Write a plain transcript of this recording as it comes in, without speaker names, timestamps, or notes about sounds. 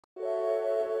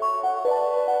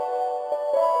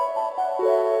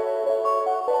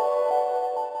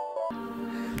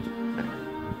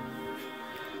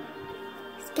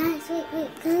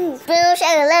Boom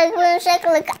shakalaka, boom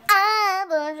shakalaka, ah,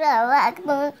 boom shakalaka,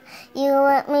 boom. You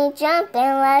want me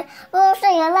jumping like boom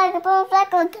shakalaka, boom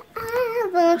shakalaka, ah,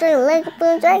 boom shakalaka,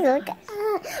 boom shakalaka,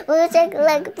 ah, boom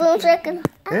shakalaka, boom shakalaka,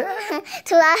 ah,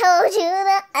 till I hold you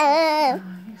the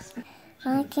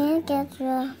I can't get you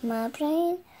off my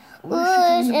brain. Ooh,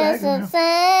 it's just the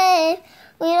same.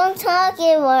 We don't talk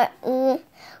anymore. Ooh.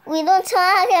 We don't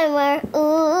talk anymore,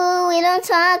 ooh, we don't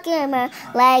talk anymore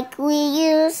like we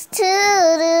used to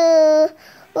do.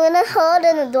 We don't hold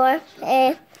in the door,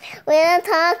 hey. We don't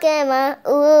talk anymore,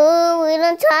 ooh, we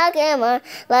don't talk anymore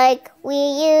like we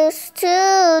used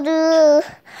to do.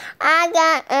 I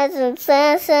got a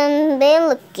sensation, they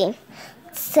looking,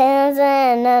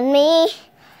 sensation on me.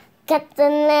 Got the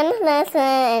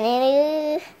lesson in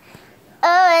you.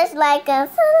 Oh, it's like a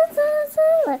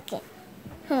looking.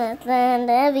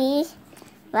 The beach,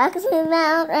 rocks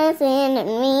without racing at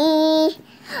me.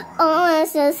 Oh,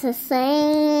 it's just the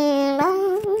same.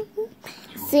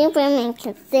 Superman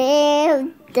can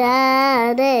save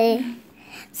the day.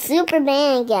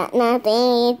 Superman got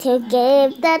nothing to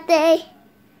give that day.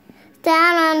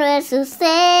 Down on to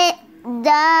save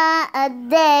the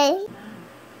day.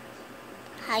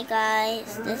 Hi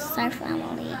guys, this is our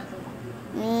family.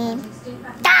 Me.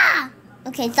 Ah!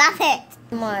 Okay, stop it.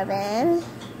 Marvin.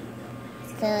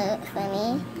 So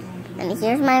funny. And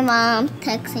here's my mom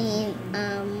texting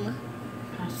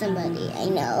somebody I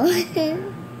know.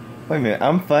 Wait a minute,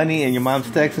 I'm funny and your mom's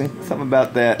texting? Something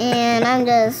about that. And I'm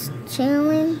just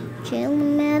chilling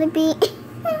at a beach.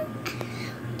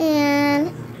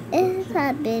 And it's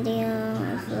that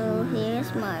video. So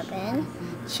here's Marvin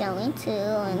chilling too,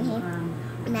 and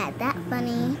he's not that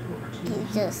funny.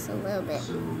 He's just a little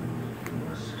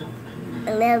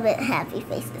bit happy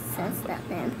faces and stuff,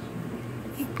 and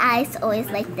his eyes always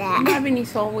like that. Marvin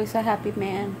is always a happy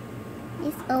man.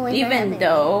 He's always even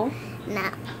though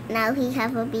now he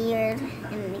have a beard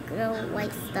and he grow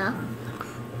white stuff.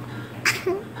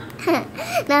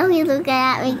 Now he look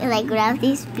at me and I grab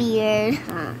his beard.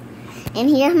 And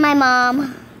here's my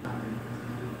mom.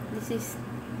 This is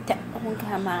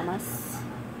Mama's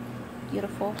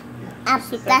beautiful.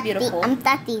 Super beautiful. I'm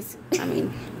Tatis. I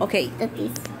mean, okay.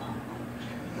 Tatis.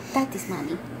 Tatis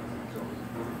mommy.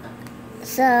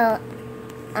 So,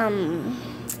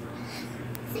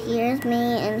 here's me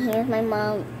and here's my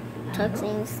mom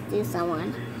texting to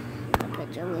someone. A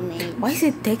picture we made. Why is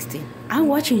it texting? I'm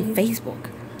watching Facebook.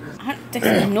 I'm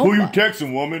texting nobody. Who you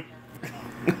texting, woman?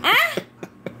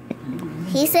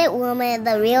 He said woman,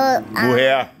 the real...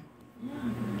 yeah.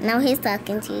 Now he's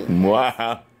talking to...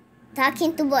 Wow.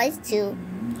 Talking to boys too.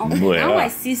 Okay, now my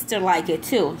sister like it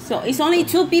too. So it's only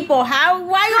 2 people.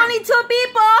 Why only 2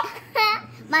 people?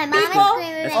 My mom People?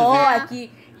 is screaming right now. Aquí.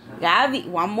 Gabi,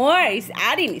 one more. It's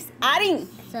adding.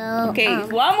 So, Okay,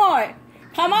 one more.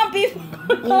 Come on, people.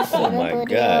 You see my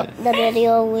God. the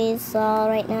video we saw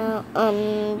right now.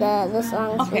 The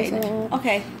song's listening.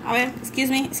 Okay. Excuse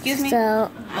me. So,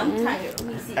 I'm tired. Let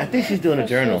me see. I think she's doing a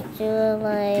journal.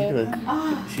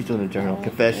 She's She's doing a journal.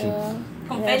 Confession.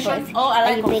 Confessions. Oh, I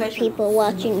like big confessions. people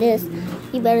watching this,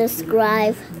 you better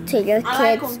subscribe to your I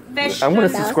like kids. confessions. I'm going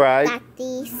to subscribe.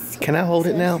 Tatis. Can I hold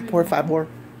it now? Por favor.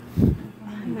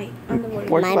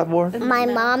 Por favor. My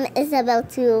mom is about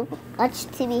to watch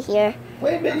TV here.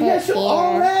 Wait a minute, you gotta show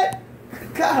all that?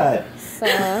 God. So,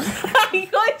 I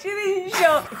got you this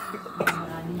show.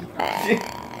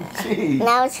 Jeez.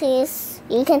 now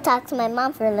you can talk to my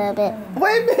mom for a little bit.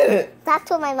 Wait a minute. Talk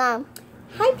to my mom.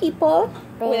 Hi, people.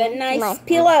 With a nice My-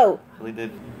 pillow. Really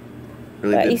did.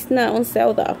 But it's not on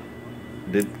sale, though.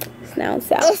 Did. It's not on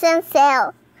sale. It's on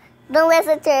sale. Don't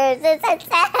listen to her. It's on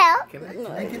sale. Can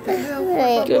I get that now?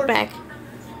 Wait. Give it back.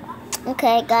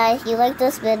 Okay, guys, you like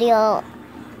this video?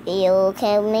 You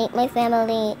can meet my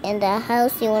family in the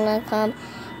house you wanna come.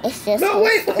 It's just No,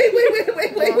 wait. The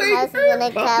house you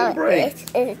wanna come.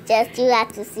 It's just you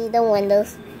have to see the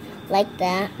windows like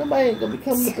that, Somebody ain't gonna be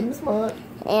coming with them smart.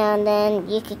 and then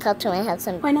you can come to my house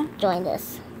and Why not? join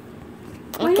this.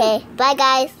 Why Okay, bye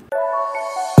guys.